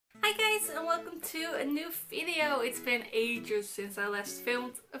guys, and welcome to a new video. It's been ages since I last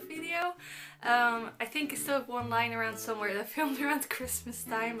filmed a video. I think I still have one lying around somewhere that I filmed around Christmas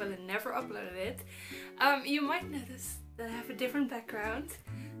time, but I never uploaded it. You might notice that I have a different background.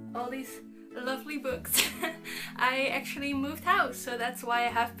 All these lovely books. I actually moved house, so that's why I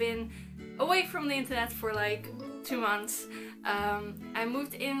have been away from the internet for like 2 months. I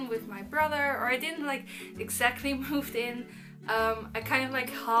moved in with my brother, or I didn't like exactly moved in. I kind of like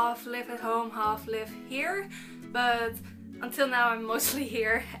half live at home, half live here, but until now I'm mostly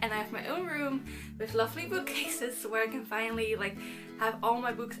here, and I have my own room with lovely bookcases where I can finally like have all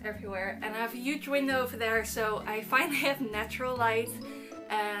my books everywhere, and I have a huge window over there, so I finally have natural light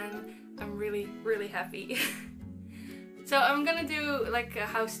and I'm really happy. So I'm gonna do like a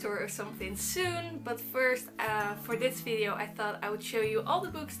house tour or something soon, but first for this video I thought I would show you all the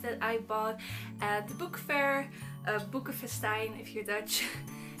books that I bought at the book fair, Boekfestijn if you're Dutch.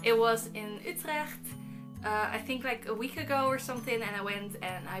 It was in Utrecht, I think like a week ago or something, and I went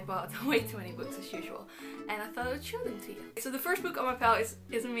and I bought way too many books as usual, and I thought I would show them to you. So the first book on my pile is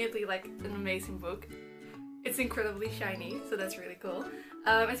immediately like an amazing book. It's incredibly shiny, so that's really cool.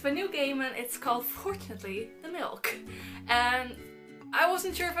 It's by Neil Gaiman. It's called Fortunately the Milk, and I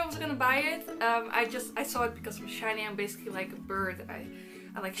wasn't sure if I was gonna buy it. I saw it because it was shiny. I'm basically like a bird.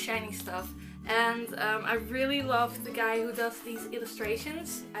 I like shiny stuff, and I really love the guy who does these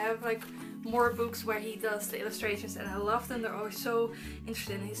illustrations. I have like more books where he does the illustrations, and I love them. They're always so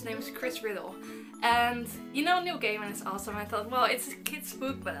interesting. His name is Chris Riddle, and you know Neil Gaiman is awesome. I thought, well, it's a kid's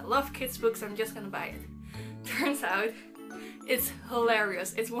book, but I love kids books. I'm just gonna buy it. Turns out it's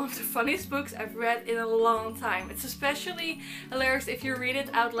hilarious. It's one of the funniest books I've read in a long time. It's especially hilarious if you read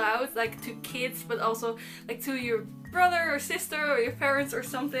it out loud, like to kids, but also like to your brother or sister or your parents or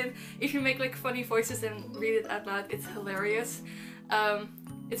something. If you make like funny voices and read it out loud, it's hilarious.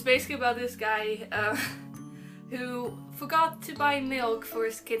 It's basically about this guy who forgot to buy milk for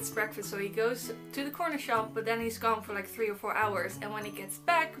his kids' breakfast, so he goes to the corner shop, but then he's gone for like 3 or 4 hours, and when he gets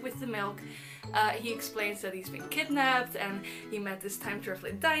back with the milk, he explains that he's been kidnapped and he met this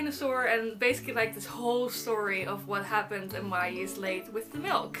time-traveling dinosaur, and basically like this whole story of what happened and why he's late with the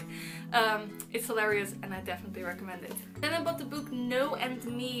milk. It's hilarious and I definitely recommend it. Then I bought the book No and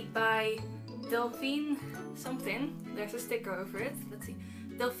Me by Delphine something. There's a sticker over it. Let's see.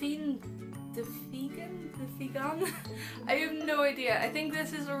 Delphine the Vegan? I have no idea. I think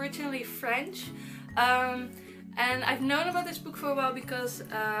this is originally French. And I've known about this book for a while because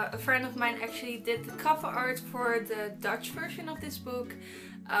a friend of mine actually did the cover art for the Dutch version of this book.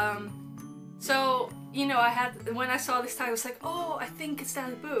 So, you know, when I saw this title, I was like, oh, I think it's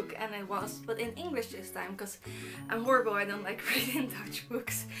that book, and it was, but in English this time, because I'm horrible, I don't like reading Dutch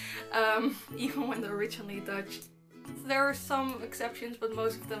books, even when they're originally Dutch. There are some exceptions, but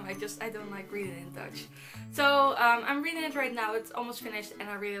most of them I don't like reading in Dutch. So I'm reading it right now. It's almost finished and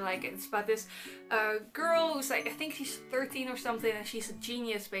I really like it. It's about this girl who's like, I think she's 13 or something, and she's a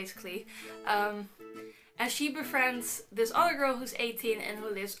genius basically. And she befriends this other girl who's 18 and who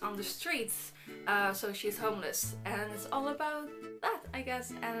lives on the streets. So she's homeless, and it's all about that, I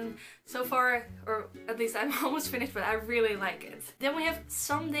guess. And so far, or at least I'm almost finished, but I really like it. Then we have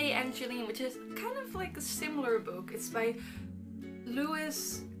Someday Angeline, which is kind of like a similar book. It's by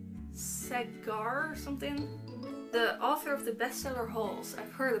Louis Segar or something, the author of the bestseller Halls.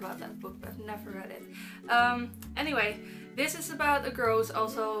 I've heard about that book, but I've never read it. Anyway, this is about a girl who's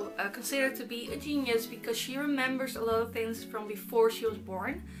also considered to be a genius because she remembers a lot of things from before she was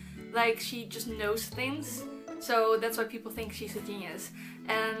born. Like, she just knows things, so that's why people think she's a genius.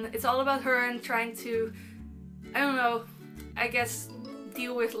 And it's all about her and trying to, I don't know, I guess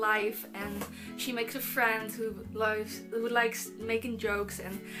deal with life, and she makes a friend who likes making jokes,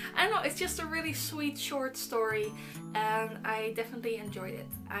 and I don't know, it's just a really sweet short story, and I definitely enjoyed it.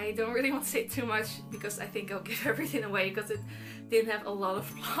 I don't really want to say too much because I think I'll give everything away, because it didn't have a lot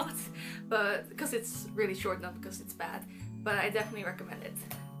of plot, but because it's really short, not because it's bad, but I definitely recommend it.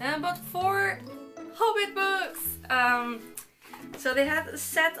 Then I bought 4 Hobbit books! So they had a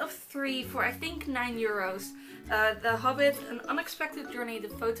set of 3 for I think €9. The Hobbit, An Unexpected Journey, the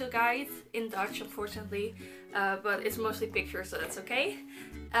photo guide, in Dutch unfortunately, but it's mostly pictures, so that's okay.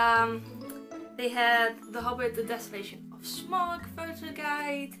 They had The Hobbit, The Desolation of Smaug photo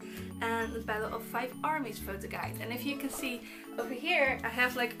guide, and The Battle of 5 Armies photo guide. And if you can see over here, I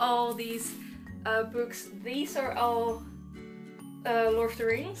have like all these books. These are all Lord of the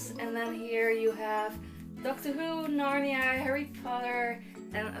Rings, and then here you have Doctor Who, Narnia, Harry Potter,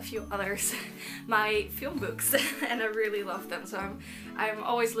 and a few others my film books, and I really love them, so I'm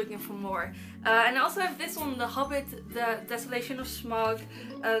always looking for more. And I also have this one, The Hobbit, The Desolation of Smaug,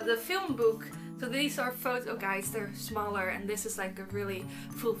 the film book. So these are photo guides, they're smaller, and this is like a really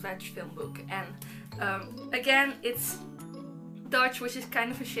full-fledged film book. And again, it's Dutch, which is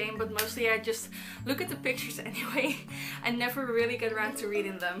kind of a shame, but mostly I just look at the pictures anyway. I never really get around to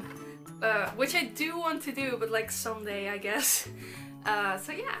reading them, which I do want to do, but like someday, I guess.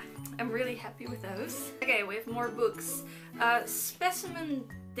 So yeah, I'm really happy with those. Okay, we have more books. Specimen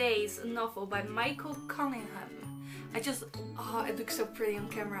Days, a novel by Michael Cunningham. Oh, it looks so pretty on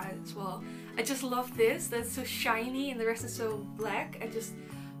camera as well. I just love this, that's so shiny and the rest is so black. I just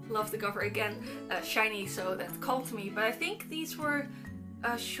love the cover. Again, shiny, so that called to me. But I think these were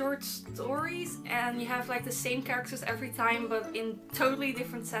short stories, and you have like the same characters every time, but in totally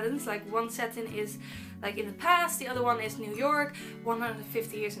different settings. Like one setting is like in the past, the other one is New York,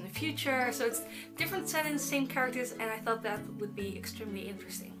 150 years in the future. So it's different settings, same characters, and I thought that would be extremely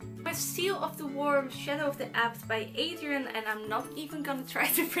interesting. My Seal of the Worm, Shadow of the Abt by Adrian, and I'm not even gonna try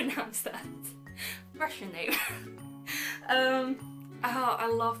to pronounce that Russian name. Oh, I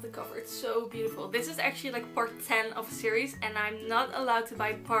love the cover, it's so beautiful. This is actually like part 10 of a series, and I'm not allowed to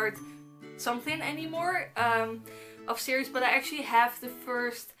buy part something anymore of series, but I actually have the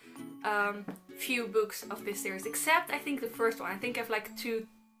first few books of this series, except I think the first one. I think I have like 2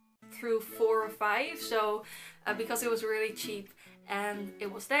 through 4 or 5, so because it was really cheap and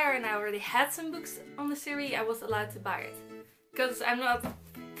it was there and I already had some books on the series, I was allowed to buy it. Because I'm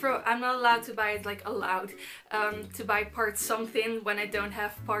not allowed to buy it, like allowed to buy part something when I don't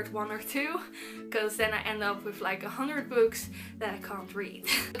have part 1 or 2, because then I end up with like 100 books that I can't read.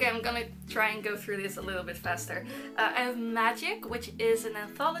 Okay, I'm gonna try and go through this a little bit faster. I have Magic, which is an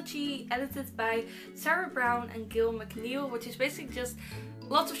anthology edited by Sarah Brown and Gil McNeil, which is basically just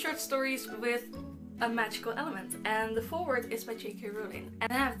lots of short stories with a magical element, and the foreword is by J.K. Rowling.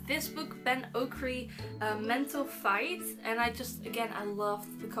 And I have this book, Ben Okri, Mental Fight, and I love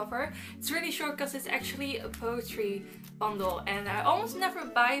the cover. It's really short because it's actually a poetry bundle, and I almost never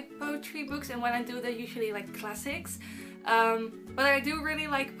buy poetry books, and when I do, they're usually like classics. But I do really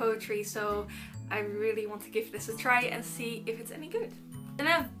like poetry, so I really want to give this a try and see if it's any good. Then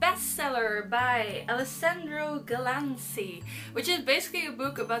I have Bestseller by Alessandro Galanzi, which is basically a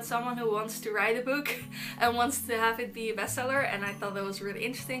book about someone who wants to write a book and wants to have it be a bestseller, and I thought that was really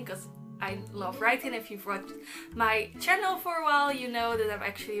interesting because I love writing. If you've watched my channel for a while, you know that I'm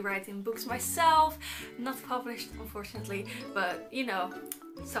actually writing books myself. Not published, unfortunately, but you know,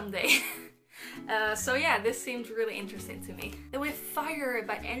 someday. So yeah, this seemed really interesting to me. Then we have Fire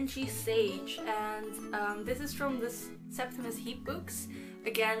by Angie Sage, and this is from the Septimus Heap books.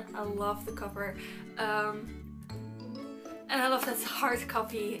 Again, I love the cover, and I love that hard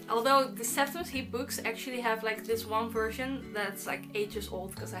copy. Although the Septimus Heap books actually have like this one version that's like ages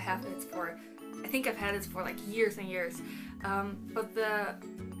old, because I think I've had it for like years and years. But the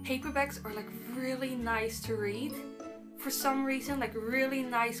paperbacks are like really nice to read. For some reason, like really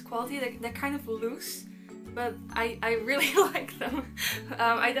nice quality. They're kind of loose, but I really like them.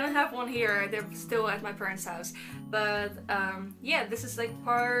 I don't have one here, they're still at my parents' house. But yeah, this is like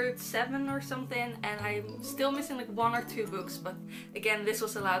part 7 or something, and I'm still missing like 1 or 2 books, but again, this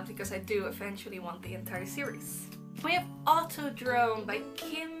was allowed because I do eventually want the entire series. We have Autodrome by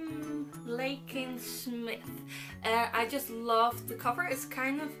Kim Lakin Smith, and I just love the cover. It's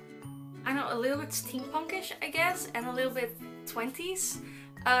kind of, I don't know, a little bit steampunkish, I guess, and a little bit 20s.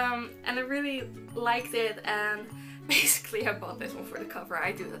 And I really liked it, and basically I bought this one for the cover.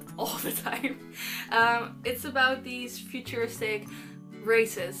 I do that all the time. It's about these futuristic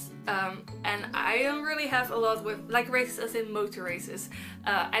races, and I don't really have a lot with, like, races as in motor races.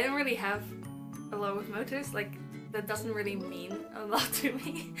 I don't really have a lot with motors, like, that doesn't really mean a lot to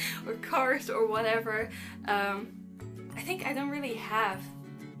me, or cars or whatever. I think I don't really have,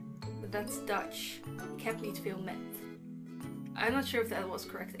 but that's Dutch, kept niet veel met. I'm not sure if that was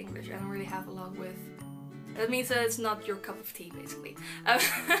correct English. I don't really have a lot with. That means that it's not your cup of tea, basically.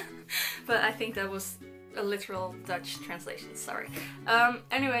 But I think that was a literal Dutch translation, sorry.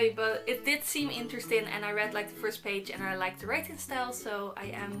 Anyway, but it did seem interesting, and I read like the first page and I liked the writing style, so I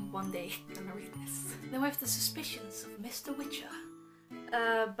am one day gonna read this. Then we have The Suspicions of Mr. Witcher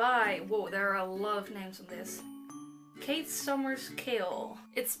by, whoa, there are a lot of names on this. Kate Summers Cale.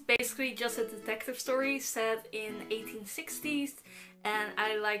 It's basically just a detective story set in 1860s, and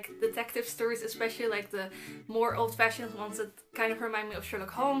I like detective stories, especially like the more old-fashioned ones that kind of remind me of Sherlock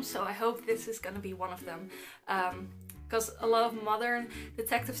Holmes, so I hope this is gonna be one of them. because a lot of modern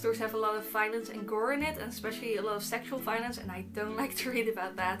detective stories have a lot of violence and gore in it, and especially a lot of sexual violence, and I don't like to read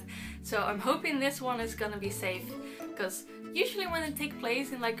about that. So I'm hoping this one is gonna be safe, because usually when they take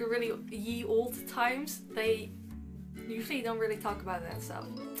place in like a really ye old times, they usually don't really talk about that stuff.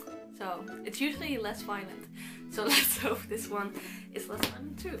 So it's usually less violent. So let's hope this one is less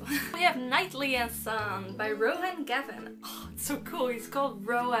violent too. We have Nightly and Sun by Rohan Gavin. Oh, it's so cool. He's called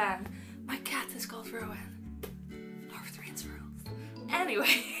Rohan. My cat is called Rohan. Lord of the Rings world.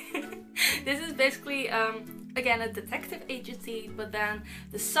 Anyway, this is basically again a detective agency, but then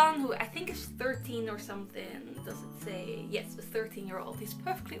the son, who I think is 13 or something, does it say? Yes, a 13-year-old. He's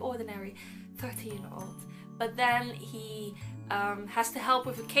perfectly ordinary 13-year-old. But then he has to help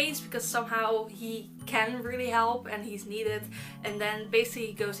with a case because somehow he can really help and he's needed, and then basically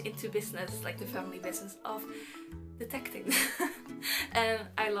he goes into business, like the family business of detecting. And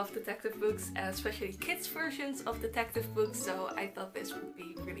I love detective books, especially kids versions of detective books, so I thought this would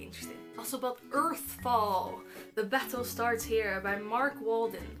be really interesting. Also about Earthfall, The Battle Starts Here by Mark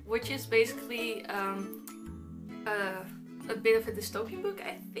Walden, which is basically a bit of a dystopian book,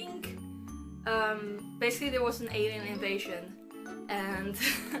 I think. Basically there was an alien invasion, and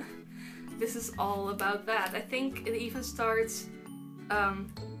this is all about that. I think it even starts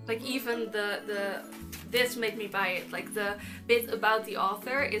like even this made me buy it, like the bit about the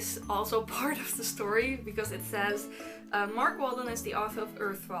author is also part of the story, because it says Mark Walden is the author of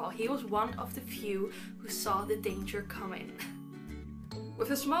Earthfall. He was one of the few who saw the danger coming.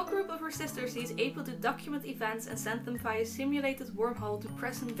 With a small group of her sisters, he is able to document events and send them via simulated wormhole to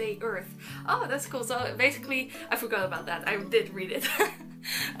present-day Earth. Oh, that's cool. So basically, I forgot about that. I did read it.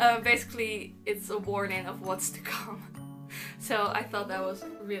 Basically, it's a warning of what's to come. So I thought that was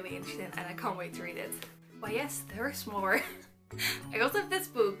really interesting, and I can't wait to read it. But yes, there is more. I also have this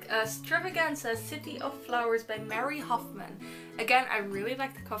book, Stravaganza City of Flowers by Mary Hoffman. Again, I really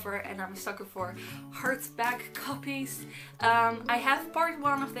like the cover, and I'm a sucker for hardback copies. I have part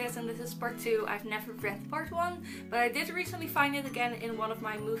 1 of this, and this is part 2. I've never read part 1, but I did recently find it again in one of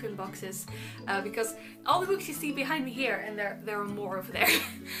my move-in boxes, because all the books you see behind me here, and there are more over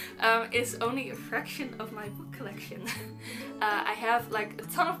there, is only a fraction of my book collection. I have like a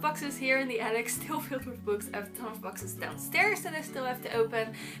ton of boxes here in the attic, still filled with books. I have a ton of boxes downstairs that I still have to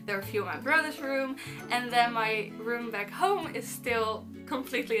open. There are a few in my brother's room, and then my room back home is still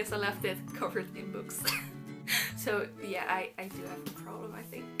completely as I left it, covered in books. So yeah, I do have a problem, I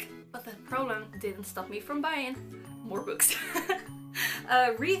think. But that problem didn't stop me from buying more books.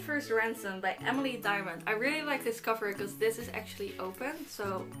 Reaver's Ransom by Emily Diamond. I really like this cover because this is actually open,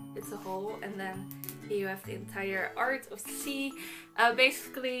 so it's a hole, and then here you have the entire art of the sea.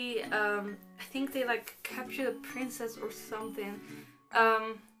 Basically, I think they like captured a princess or something.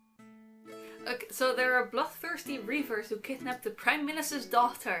 Okay, so there are bloodthirsty reavers who kidnap the Prime Minister's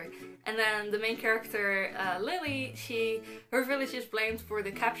daughter, and then the main character, Lily, her village is blamed for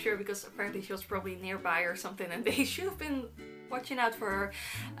the capture because apparently she was probably nearby or something, and they should have been watching out for her.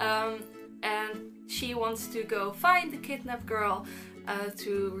 And she wants to go find the kidnapped girl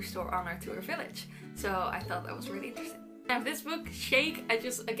to restore honor to her village. So I thought that was really interesting. And this book, Shake,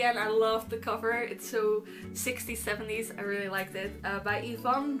 I love the cover. It's so 60s, 70s. I really liked it. By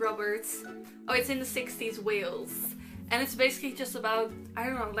Yvonne Roberts. Oh, it's in the 60s Wales. And it's basically just about, I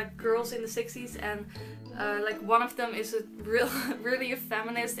don't know, like girls in the 60s, and like one of them is really a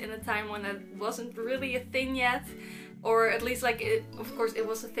feminist in a time when it wasn't really a thing yet. Or at least like, of course it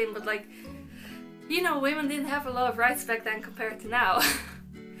was a thing, but like, you know, women didn't have a lot of rights back then compared to now.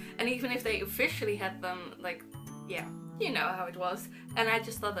 And even if they officially had them, like, yeah, you know how it was. And I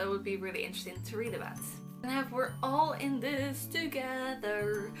just thought that would be really interesting to read about. And I have We're All in This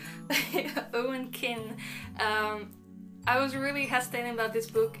Together by Owen Kin. I was really hesitating about this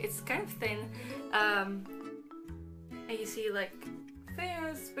book. It's kind of thin. And you see like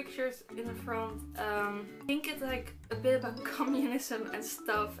famous pictures in the front. I think it's like a bit about communism and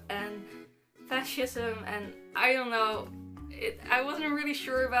stuff, and fascism, and I don't know. I wasn't really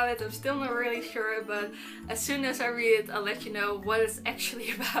sure about it. I'm still not really sure, but as soon as I read it, I'll let you know what it's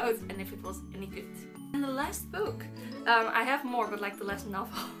actually about and if it was any good. And the last book, I have more, but like the last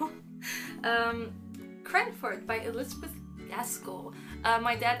novel, Cranford by Elizabeth Gaskell.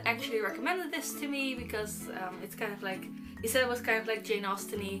 My dad actually recommended this to me because it's kind of like, he said it was kind of like Jane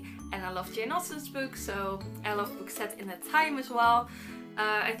Austen-y, and I love Jane Austen's books, so I love books set in that time as well.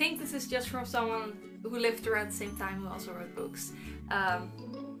 I think this is just from someone who lived around the same time who also wrote books. I've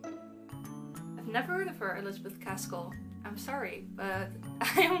never heard of her, Elizabeth Gaskell. I'm sorry, but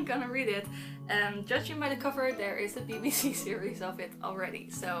I am gonna read it. And judging by the cover, there is a BBC series of it already.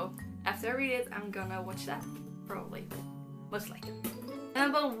 So after I read it, I'm gonna watch that probably. Most likely. And I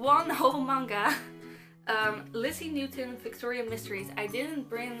bought one whole manga. Lizzie Newton Victoria Mysteries. I didn't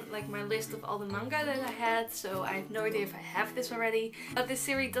bring like my list of all the manga that I had, so I have no idea if I have this already. But this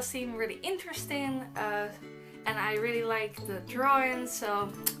series does seem really interesting, and I really like the drawings,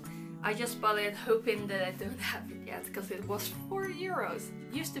 so I just bought it hoping that I don't have it yet, because it was €4.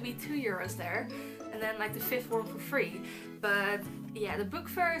 It used to be €2 there, and then like the 5th one for free. But yeah, the book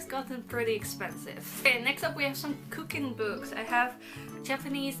fair has gotten pretty expensive. Okay, next up we have some cooking books. I have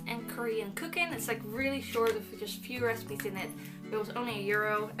Japanese and Korean cooking. It's like really short with just few recipes in it. It was only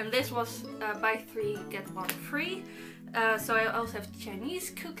 €1, and this was buy 3 get 1 free. So I also have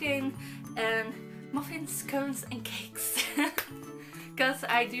Chinese cooking and muffins, scones and cakes. Because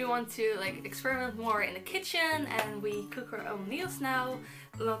I do want to like experiment more in the kitchen, and we cook our own meals now.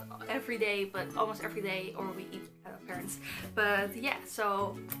 Not every day, but almost every day, or we eat at our parents'. But yeah,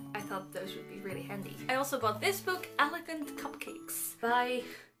 so I thought those would be really handy. I also bought this book, Elegant Cupcakes, by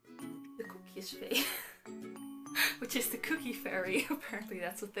the Cookies Fairy. Which is the Cookie Fairy, apparently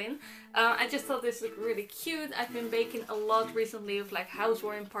that's a thing. I just thought this looked really cute. I've been baking a lot recently with like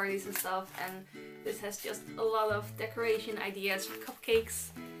housewarming parties and stuff, and this has just a lot of decoration ideas for cupcakes.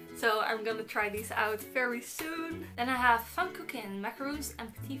 So I'm gonna try these out very soon. Then I have Fun Cooking, Macaroons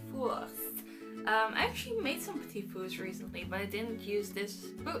and Petit Fours. I actually made some Petit Fours recently, but I didn't use this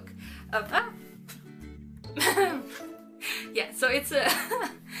book. Yeah, so it's a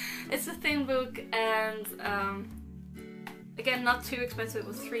it's a thin book, and again, not too expensive. It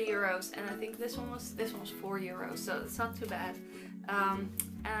was €3, and I think this one was €4, so it's not too bad.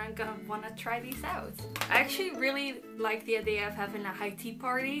 And I'm gonna wanna try these out. I actually really like the idea of having a high tea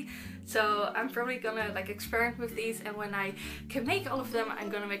party, so I'm probably gonna like experiment with these, and when I can make all of them, I'm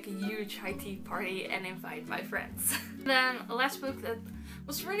gonna make a huge high tea party and invite my friends. Then the last book that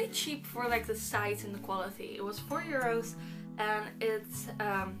was really cheap for like the size and the quality. It was €4, and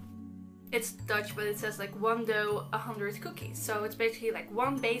it's Dutch, but it says like 1 dough, 100 cookies. So it's basically like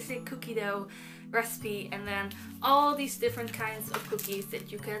one basic cookie dough recipe, and then all these different kinds of cookies that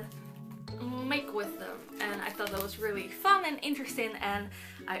you can make with them. And I thought that was really fun and interesting, and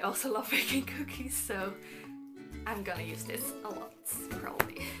I also love making cookies, so I'm gonna use this a lot,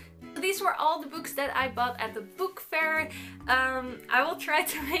 probably. These were all the books that I bought at the book fair. I will try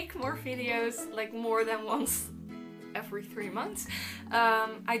to make more videos, like more than once every 3 months.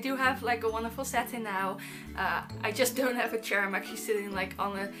 I do have like a wonderful setting now. I just don't have a chair. I'm actually sitting like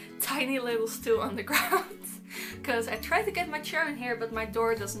on a tiny little stool on the ground. Because I tried to get my chair in here, but my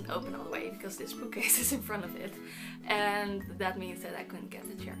door doesn't open all the way because this bookcase is in front of it. And that means that I couldn't get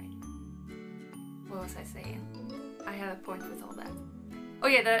the chair in. What was I saying? I had a point with all that. Oh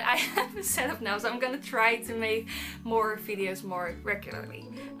yeah, that I have a setup now, so I'm gonna try to make more videos more regularly.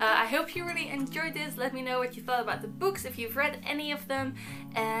 I hope you really enjoyed this. Let me know what you thought about the books, if you've read any of them,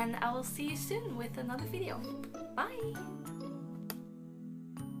 and I will see you soon with another video. Bye!